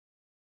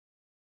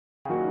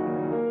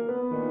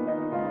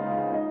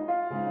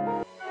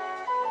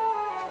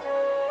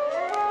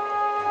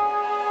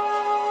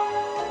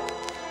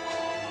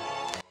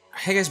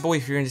Hey guys, Bowie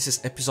here, and this is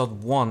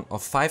episode 1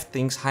 of 5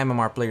 things high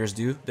MMR players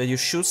do that you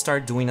should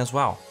start doing as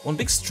well. One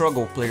big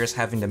struggle players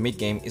have in the mid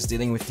game is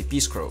dealing with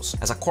TP scrolls.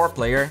 As a core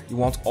player, you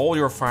want all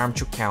your farm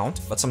to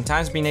count, but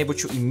sometimes being able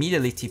to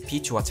immediately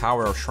TP to a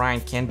tower or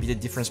shrine can be the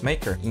difference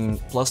maker in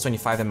plus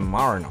 25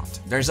 MMR or not.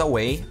 There's a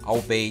way,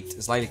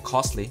 albeit slightly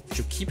costly,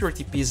 to keep your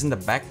TPs in the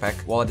backpack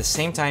while at the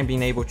same time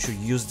being able to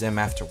use them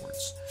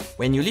afterwards.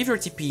 When you leave your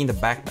TP in the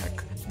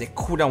backpack, the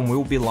cooldown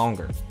will be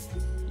longer.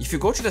 If you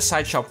go to the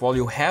side shop while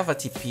you have a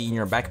TP in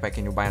your backpack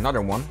and you buy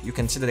another one, you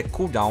can see that the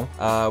cooldown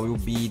will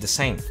be the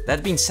same.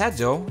 That being said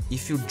though,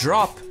 if you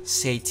drop,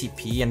 say,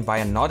 TP and buy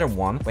another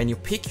one, when you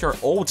pick your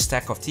old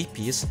stack of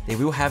TPs, they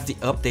will have the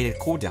updated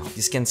cooldown.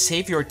 This can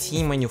save your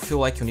team when you feel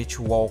like you need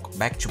to walk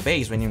back to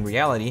base, when in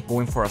reality,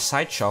 going for a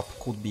side shop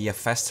could be a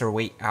faster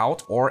way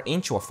out or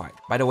into a fight.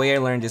 By the way, I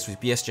learned this with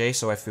BSJ,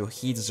 so I feel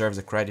he deserves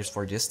the credit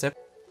for this tip.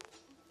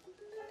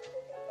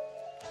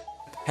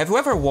 Have you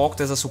ever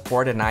walked as a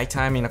support at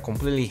nighttime in a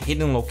completely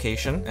hidden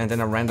location and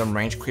then a random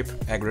range creep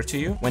aggro to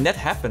you? When that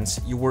happens,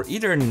 you were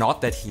either not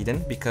that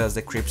hidden because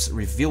the creeps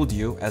revealed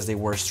you as they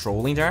were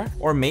strolling there,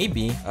 or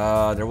maybe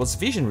there was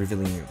vision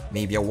revealing you.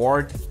 Maybe a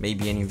ward,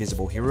 maybe an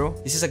invisible hero.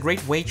 This is a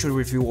great way to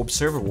review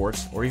observer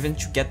wards or even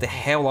to get the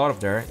hell out of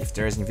there if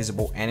there's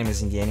invisible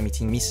enemies in the enemy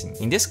team missing.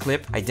 In this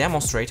clip, I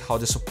demonstrate how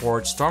the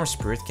support Storm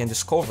Spirit can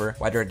discover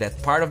whether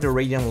that part of the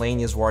Radiant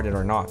lane is warded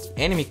or not.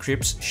 Enemy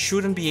creeps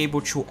shouldn't be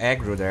able to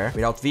aggro there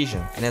without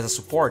vision, and as a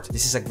support,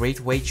 this is a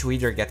great way to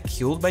either get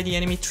killed by the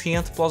enemy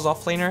Treant plus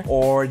offlaner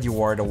or the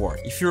ward a ward.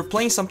 If you're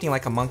playing something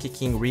like a Monkey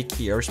King,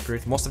 Riki, Earth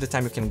Spirit, most of the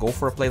time you can go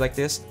for a play like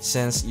this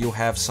since you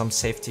have some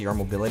safety or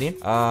mobility.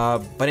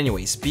 But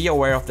anyways, be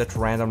aware of that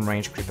random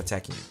range creep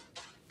attacking you.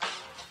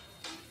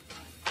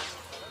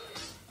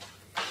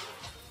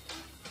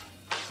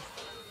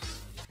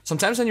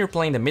 Sometimes when you're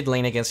playing the mid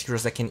lane against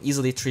heroes that can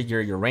easily trigger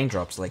your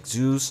raindrops like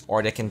Zeus,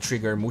 or that can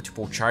trigger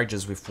multiple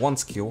charges with one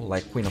skill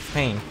like Queen of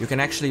Pain, you can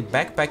actually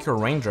backpack your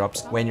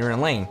raindrops when you're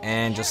in lane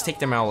and just take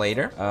them out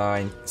later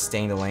and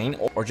stay in the lane,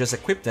 or just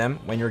equip them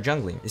when you're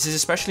jungling. This is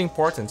especially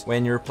important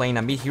when you're playing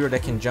a mid hero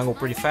that can jungle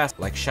pretty fast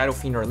like Shadow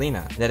Fiend or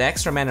Lina. That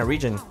extra mana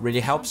regen really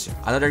helps you.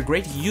 Another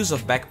great use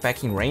of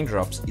backpacking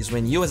raindrops is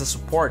when you as a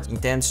support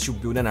intends to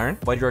build an urn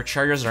but your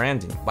charges are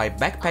ending. By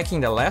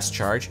backpacking the last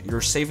charge, you're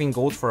saving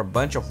gold for a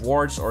bunch of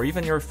wards or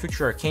even your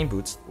future arcane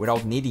boots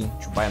without needing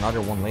to buy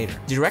another one later.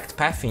 Direct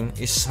pathing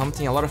is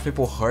something a lot of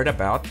people heard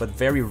about, but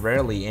very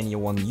rarely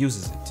anyone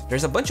uses it.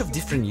 There's a bunch of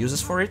different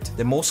uses for it.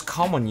 The most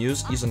common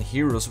use is on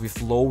heroes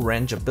with low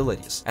range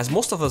abilities. As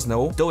most of us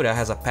know, Dota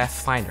has a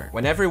pathfinder.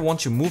 Whenever you want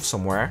to move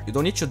somewhere, you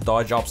don't need to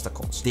dodge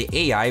obstacles. The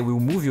AI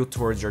will move you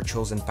towards your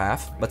chosen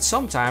path, but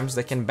sometimes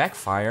they can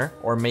backfire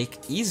or make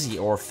easy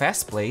or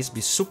fast plays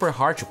be super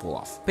hard to pull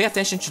off. Pay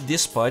attention to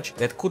this pudge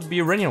that could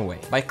be running away.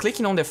 By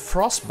clicking on the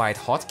Frostbite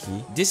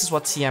hotkey, this is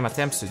what CM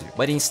attempts to do.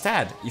 But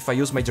instead, if I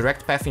use my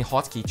direct pathing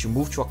hotkey to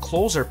move to a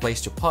closer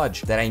place to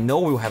pudge that I know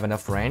will have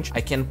enough range,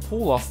 I can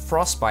pull off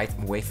Frostbite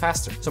way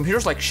faster. Some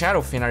heroes like Shadow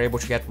Fiend are able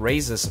to get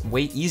raises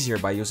way easier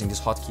by using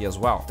this hotkey as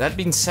well. That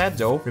being said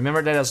though,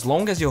 remember that as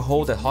long as you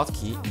hold that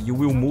hotkey, you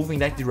will move in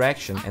that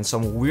direction and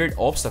some weird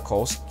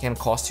obstacles can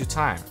cost you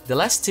time. The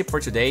last tip for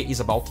today is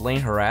about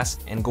lane harass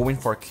and going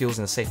for kills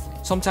in a safe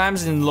lane.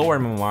 Sometimes in lower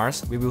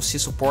MMRs, we will see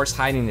supports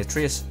hiding in the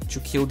trees to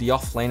kill the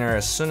offlaner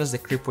as soon as the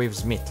creep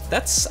waves meet.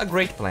 That's a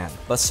great plan,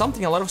 but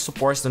something a lot of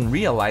supports don't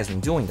realize when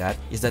doing that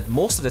is that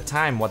most of the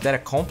time what that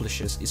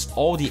accomplishes is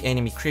all the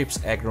enemy creeps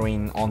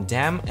aggroing on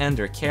them and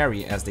their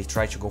carry as they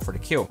try to go for the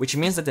kill, which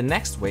means that the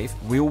next wave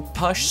will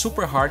push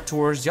super hard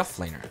towards the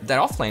offlaner. That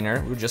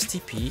offlaner will just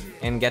TP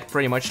and get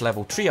pretty much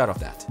level 3 out of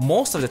that.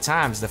 Most of the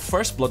times the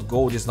first blood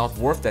gold is not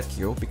worth that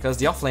kill because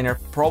the offlaner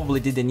probably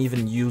didn't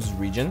even use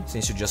regen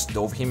since you just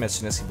dove him as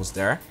soon as he was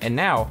there, and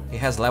now he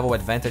has level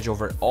advantage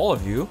over all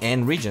of you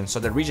and regen, so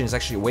the regen is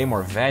actually way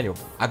more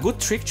valuable. A good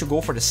trick to go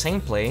for the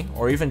same play,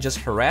 or even just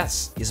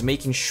harass, is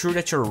making sure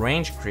that your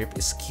range creep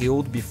is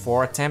killed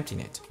before attempting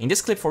it. In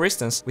this clip, for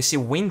instance, we see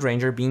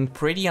Windranger being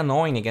pretty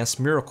annoying against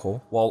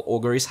Miracle while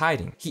Ogre is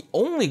hiding. He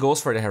only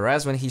goes for the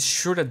harass when he's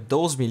sure that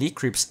those melee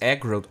creeps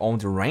aggroed on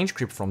the range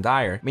creep from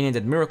Dire, meaning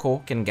that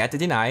Miracle can get the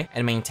deny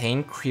and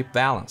maintain creep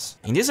balance.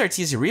 In this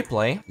Arteezy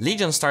replay,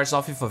 Legion starts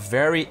off with a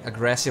very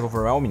aggressive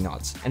overwhelming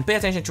odds, and pay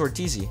attention to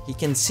Arteezy, he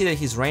can see that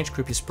his range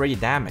creep is pretty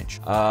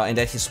damaged, and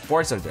that his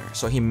supports are there,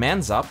 so he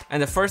mans up,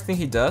 and the first thing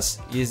he does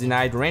is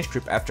deny the range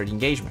creep after the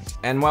engagement.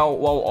 And while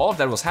all of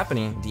that was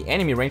happening, the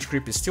enemy range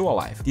creep is still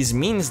alive. This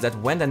means that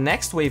when the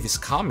next wave is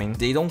coming,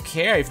 they don't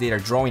care if they are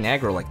drawing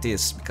aggro like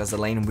this, because the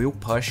lane will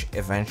push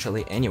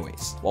eventually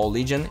anyways, while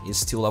Legion is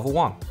still level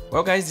 1.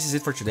 Well guys, this is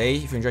it for today.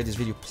 If you enjoyed this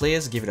video,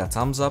 please give it a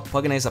thumbs up.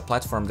 Pugna is a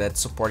platform that's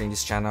supporting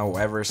this channel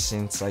ever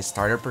since I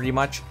started pretty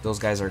much. Those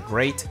guys are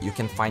great. You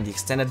can find the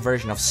extended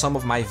version of some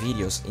of my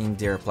videos in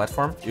their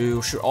platform.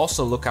 You should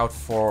also look out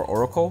for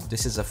Oracle.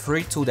 This is a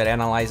free tool that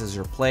analyzes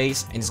your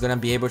plays and is gonna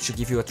be able to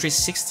give you a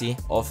 360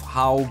 of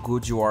how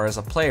good you are as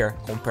a player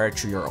compared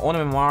to your own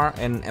MMR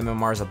and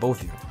MMRs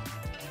above you.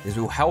 This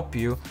will help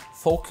you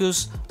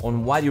focus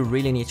on what you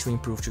really need to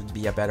improve to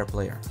be a better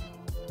player.